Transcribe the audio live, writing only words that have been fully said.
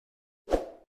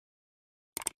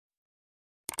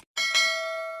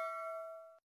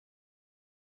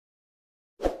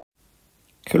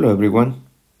Hello everyone.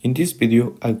 In this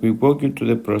video, I will walk you through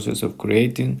the process of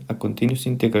creating a continuous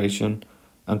integration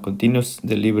and continuous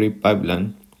delivery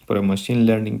pipeline for a machine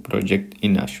learning project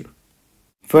in Azure.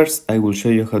 First, I will show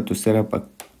you how to set up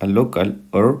a local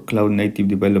or cloud-native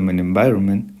development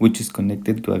environment which is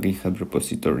connected to a GitHub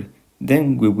repository.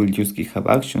 Then we will use GitHub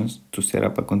Actions to set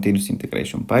up a continuous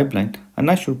integration pipeline and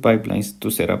Azure Pipelines to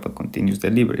set up a continuous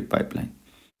delivery pipeline.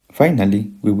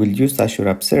 Finally, we will use Azure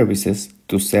App Services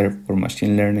to serve our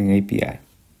machine learning API.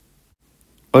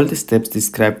 All the steps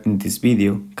described in this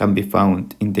video can be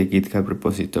found in the GitHub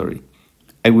repository.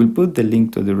 I will put the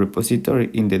link to the repository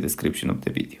in the description of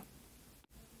the video.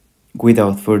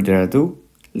 Without further ado,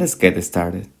 let's get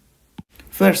started.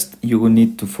 First, you will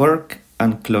need to fork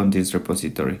and clone this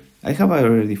repository. I have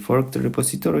already forked the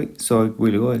repository, so I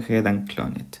will go ahead and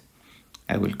clone it.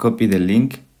 I will copy the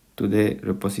link to the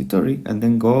repository and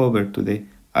then go over to the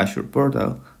Azure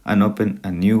portal and open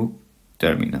a new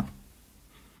terminal.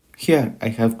 Here I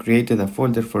have created a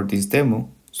folder for this demo,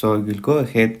 so I will go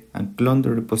ahead and clone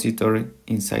the repository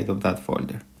inside of that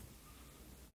folder.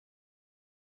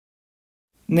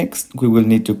 Next, we will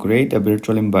need to create a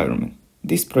virtual environment.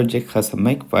 This project has a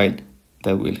makefile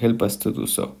that will help us to do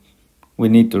so. We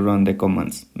need to run the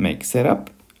commands make setup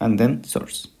and then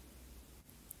source.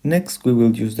 Next, we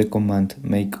will use the command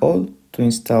make all to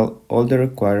install all the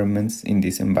requirements in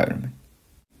this environment.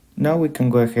 Now we can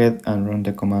go ahead and run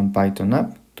the command python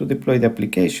app to deploy the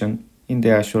application in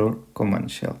the Azure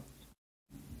command shell.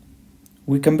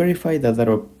 We can verify that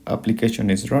our application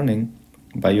is running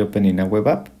by opening a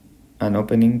Webapp and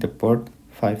opening the port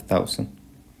 5000.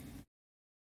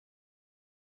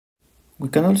 We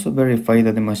can also verify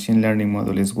that the machine learning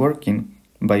model is working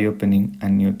by opening a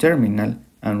new terminal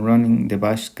and running the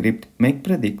bash script make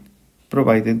predict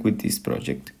provided with this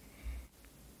project.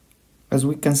 As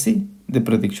we can see, the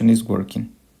prediction is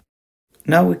working.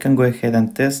 Now we can go ahead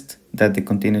and test that the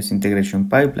continuous integration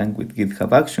pipeline with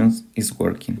GitHub Actions is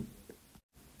working.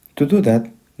 To do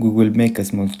that, we will make a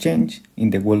small change in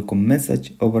the welcome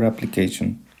message of our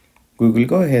application. We will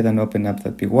go ahead and open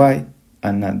app.py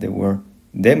and add the word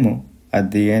demo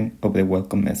at the end of the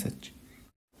welcome message.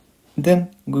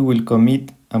 Then we will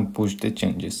commit and push the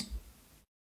changes.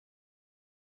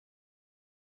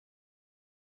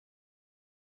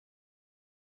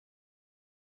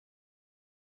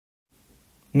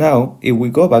 Now, if we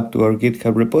go back to our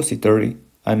GitHub repository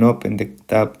and open the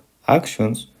tab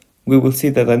Actions, we will see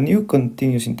that a new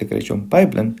continuous integration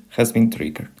pipeline has been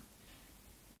triggered.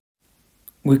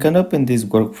 We can open this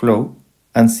workflow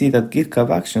and see that GitHub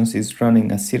Actions is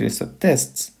running a series of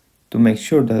tests to make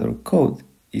sure that our code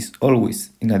is always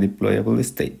in a deployable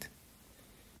state.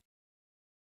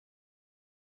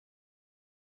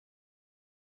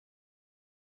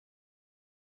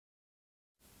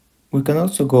 We can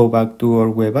also go back to our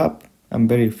web app and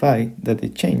verify that the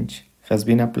change has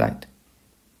been applied.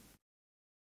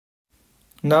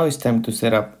 Now it's time to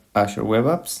set up Azure Web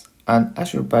Apps and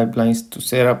Azure Pipelines to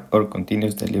set up our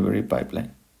continuous delivery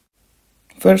pipeline.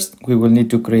 First, we will need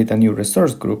to create a new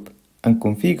resource group and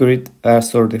configure it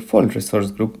as our default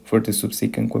resource group for the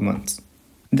subsequent commands.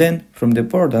 Then, from the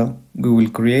portal, we will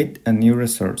create a new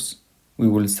resource. We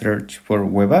will search for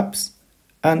Web Apps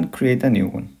and create a new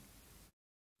one.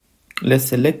 Let's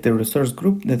select the resource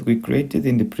group that we created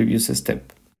in the previous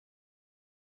step.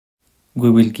 We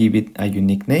will give it a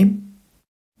unique name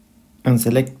and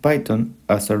select Python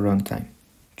as our runtime.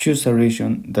 Choose a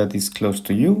region that is close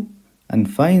to you,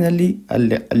 and finally a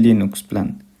Linux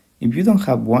plan. If you don't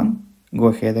have one, go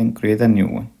ahead and create a new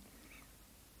one.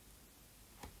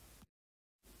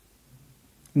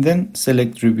 Then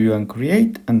select Review and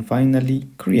Create, and finally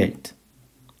Create.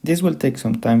 This will take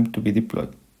some time to be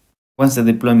deployed. Once the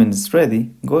deployment is ready,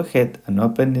 go ahead and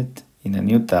open it in a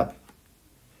new tab.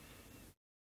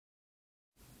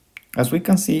 As we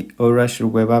can see, our Azure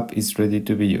Web App is ready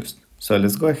to be used. So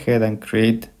let's go ahead and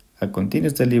create a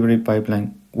continuous delivery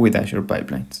pipeline with Azure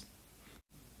Pipelines.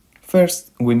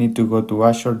 First, we need to go to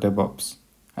Azure DevOps.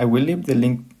 I will leave the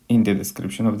link in the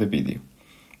description of the video.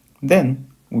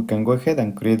 Then, we can go ahead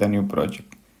and create a new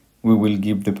project. We will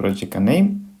give the project a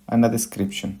name and a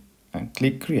description and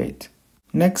click Create.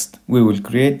 Next, we will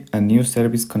create a new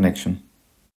service connection.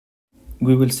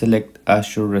 We will select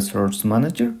Azure Resource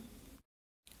Manager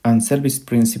and Service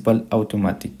Principal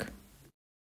Automatic.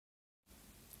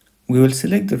 We will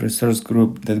select the resource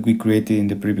group that we created in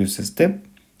the previous step,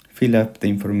 fill up the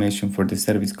information for the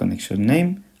service connection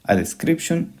name, a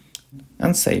description,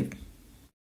 and save.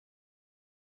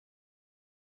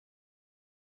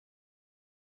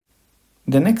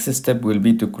 The next step will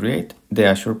be to create the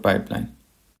Azure pipeline.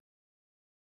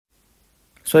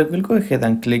 So I will go ahead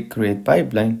and click Create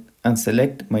Pipeline and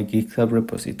select my GitHub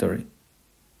repository.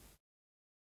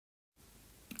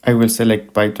 I will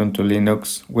select Python to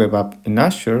Linux web app in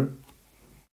Azure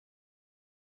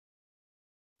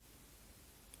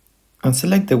and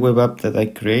select the web app that I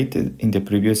created in the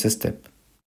previous step.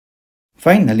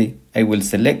 Finally, I will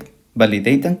select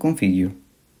Validate and Configure.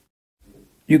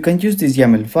 You can use this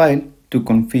YAML file to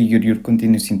configure your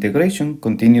continuous integration,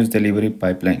 continuous delivery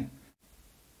pipeline.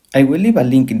 I will leave a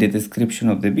link in the description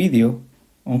of the video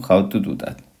on how to do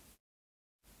that.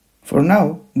 For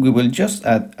now, we will just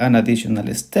add an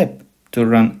additional step to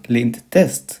run lint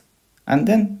tests and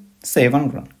then save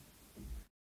and run.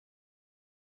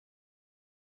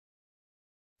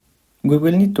 We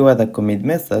will need to add a commit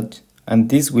message, and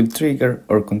this will trigger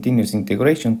our continuous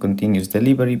integration, continuous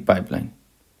delivery pipeline.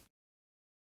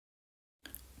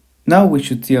 Now we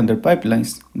should see under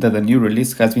pipelines that a new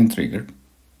release has been triggered.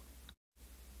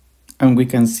 And we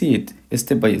can see it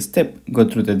step by step go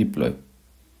through the deploy.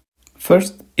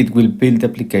 First, it will build the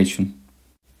application.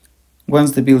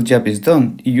 Once the build job is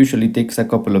done, it usually takes a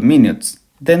couple of minutes.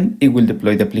 Then it will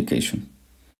deploy the application.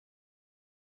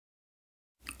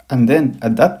 And then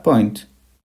at that point,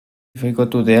 if I go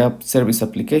to the app service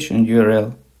application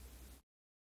URL,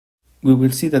 we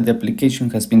will see that the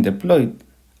application has been deployed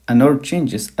and our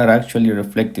changes are actually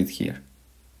reflected here.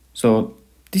 So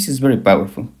this is very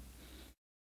powerful.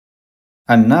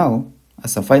 And now,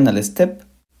 as a final step,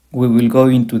 we will go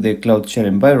into the Cloud Shell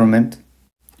environment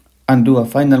and do a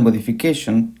final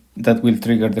modification that will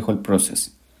trigger the whole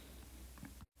process.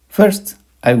 First,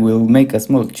 I will make a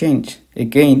small change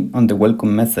again on the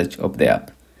welcome message of the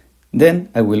app. Then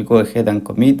I will go ahead and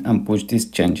commit and push these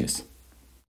changes.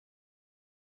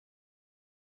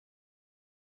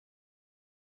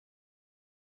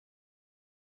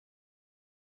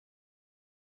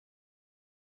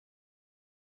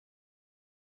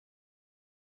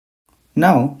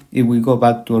 Now, if we go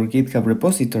back to our GitHub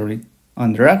repository,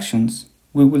 under Actions,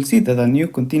 we will see that a new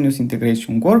continuous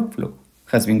integration workflow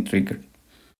has been triggered.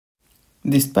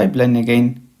 This pipeline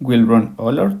again will run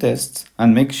all our tests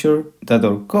and make sure that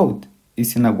our code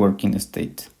is in a working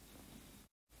state.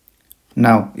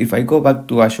 Now, if I go back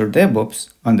to Azure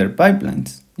DevOps under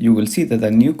Pipelines, you will see that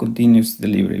a new continuous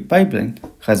delivery pipeline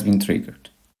has been triggered.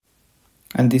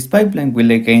 And this pipeline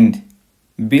will again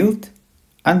build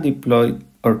and deploy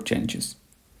our changes.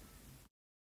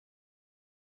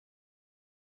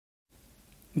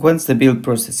 Once the build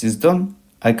process is done,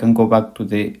 I can go back to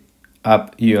the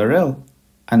app URL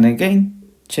and again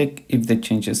check if the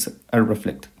changes are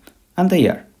reflected, and they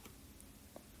are.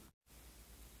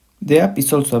 The app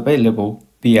is also available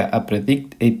via a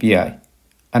predict API,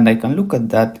 and I can look at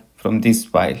that from this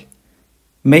file,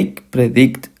 make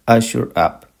predict Azure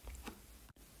app.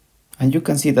 And you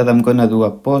can see that I'm gonna do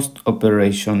a post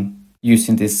operation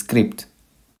using this script.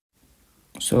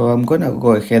 So I'm gonna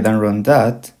go ahead and run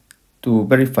that to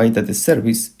verify that the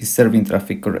service is serving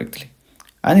traffic correctly.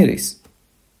 And it is.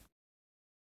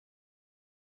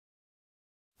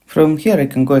 From here I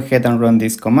can go ahead and run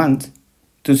this command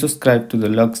to subscribe to the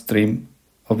log stream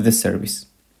of the service.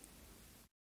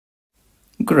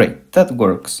 Great, that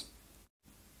works.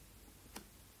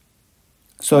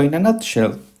 So in a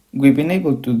nutshell, we've been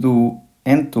able to do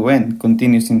end-to-end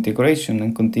continuous integration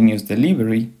and continuous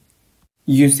delivery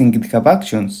using GitHub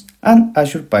Actions and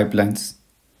Azure Pipelines.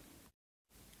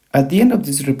 At the end of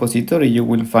this repository, you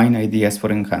will find ideas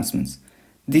for enhancements.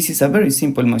 This is a very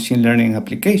simple machine learning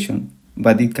application,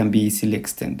 but it can be easily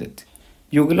extended.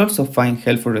 You will also find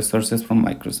helpful resources from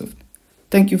Microsoft.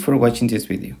 Thank you for watching this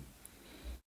video.